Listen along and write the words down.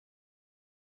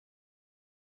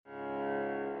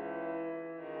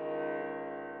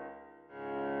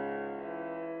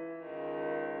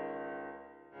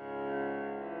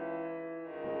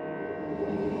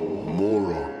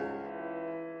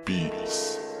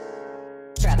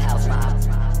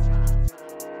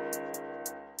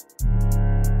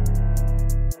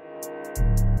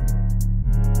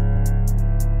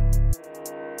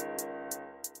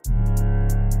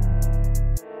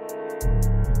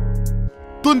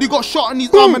Zundi got shot in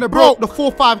his arm and it broke. The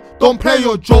 4-5, don't play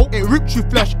your joke. It rips you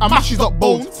flesh and mashes up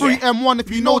bones. 3M1 if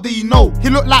you know that you know. He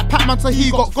looked like Pac-Man so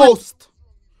he got ghost.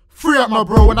 Free at my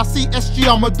bro, when I see SG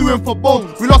I'ma do him for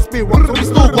bones. We lost beer once but we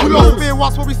still got loads. Beer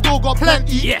once but we still got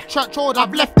plenty. Church road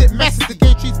I've left it messy. The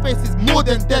gay tree's face is more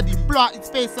than deadly. Blow out his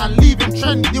face and leave him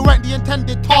trendy. They weren't the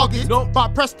intended target, but I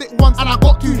pressed it once and I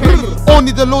got too heavy.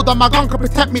 Only the load that my gun can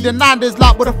protect me. The 9 is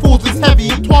light but the 4s is heavy.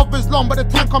 12 is long but the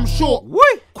 10 comes short.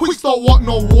 Quick start what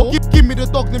no war. Give me the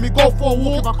dog, let me go for a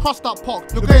walk. If I cross that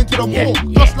park, you're going to the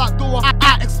mall. Just like door,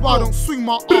 I expire, don't swing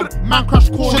my arm. Man crash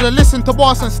course. Should've listened to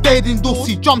boss and stayed in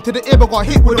Dorsey. Jumped to the air but got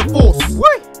hit with a force.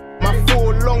 My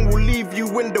 4 long will leave you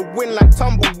in the wind like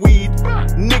tumbleweed.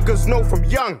 Niggas know from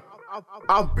young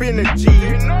I've been a G.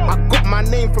 I got my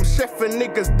name from chefing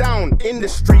niggas down in the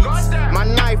streets. My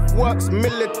knife works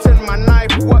militant, my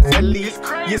knife works elite.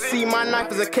 You see my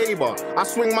knife is a caber. I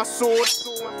swing my sword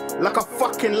like a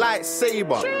fucking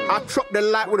lightsaber. I chop the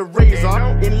light with a razor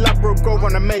in Labrador Grove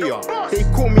on the mayor. They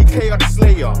call me K.O. the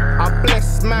Slayer. I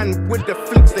bless man with the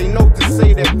flicks, they know to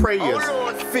say their prayers.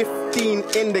 15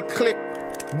 in the clip,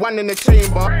 1 in the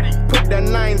chamber. Put the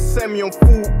 9 semi on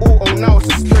full auto, now it's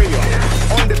a sprayer.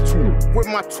 On the 2 with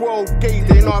my 12 gauge,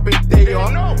 they know I've been there.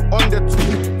 On the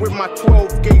 2 with my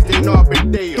 12 gauge, they know I've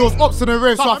been there. There was ops in the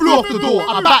rave, so I flew off the door.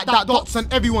 I backed that dots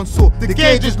and everyone saw. The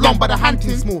gauge is long but the hand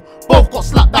thing small. Both got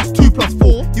slapped, that's 2 +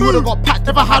 4. You would've got packed,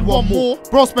 never had one more.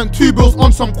 Bro spent 2 bills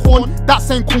on some corn. That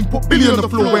same corn put Billy on the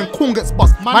floor. When corn gets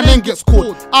bust, my name gets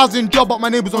called. I was in jail but my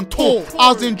name was on tour.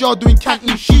 I was in jail doing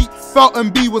canteen sheets. Felton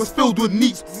B was filled with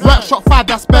neats. Workshop 5,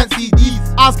 that's burnt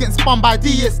CDs. I was getting spun by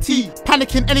DST.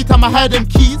 Panicking anytime I heard them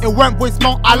keys. It went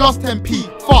voicemail, I lost 10p.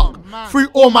 Fuck, free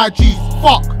all my G's.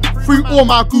 Fuck, free all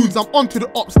my goons. I'm onto the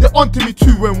ops, they're onto me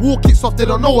too. When war kicks off, they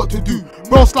don't know what to do.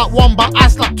 Bro slap 1 but I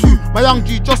slap 2. My young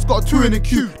G just got a 2 in the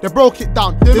queue. They broke it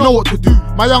down, they know what to do.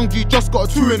 My young G just got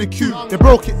a 2 in the queue. They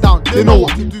broke it down, they know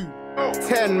what to do.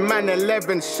 10 man,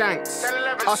 11 shanks.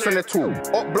 Us on the 2,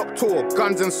 up block tour,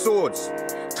 guns and swords.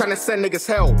 Tryna send niggas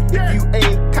hell. If you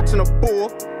ain't catching a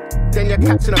ball, then you're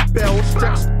catching a bell.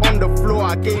 Stretched on the floor,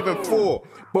 I gave him 4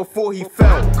 before he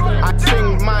fell. I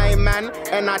chinged my man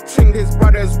and I chinged his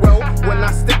brother as well. When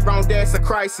I step round there, it's a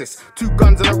crisis. 2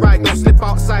 guns on the right, don't slip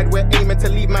outside. We're aiming to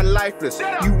leave man lifeless.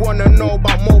 You wanna know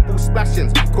about mobile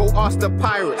splashings? Go ask the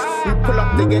pirates. We pull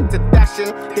up, they get to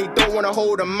dashing. They don't wanna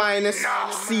hold a minus.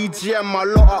 CGM, my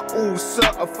lot are all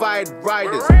certified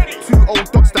riders. 2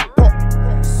 old dogs that pop.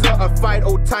 Certified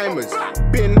old timers.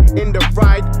 Been in the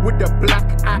ride with the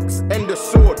black axe and the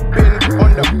sword. Been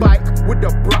on the bike with the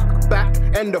bruck back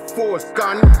and the force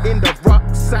gun in the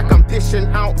rucksack. I'm dishing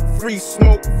out free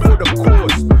smoke for the cool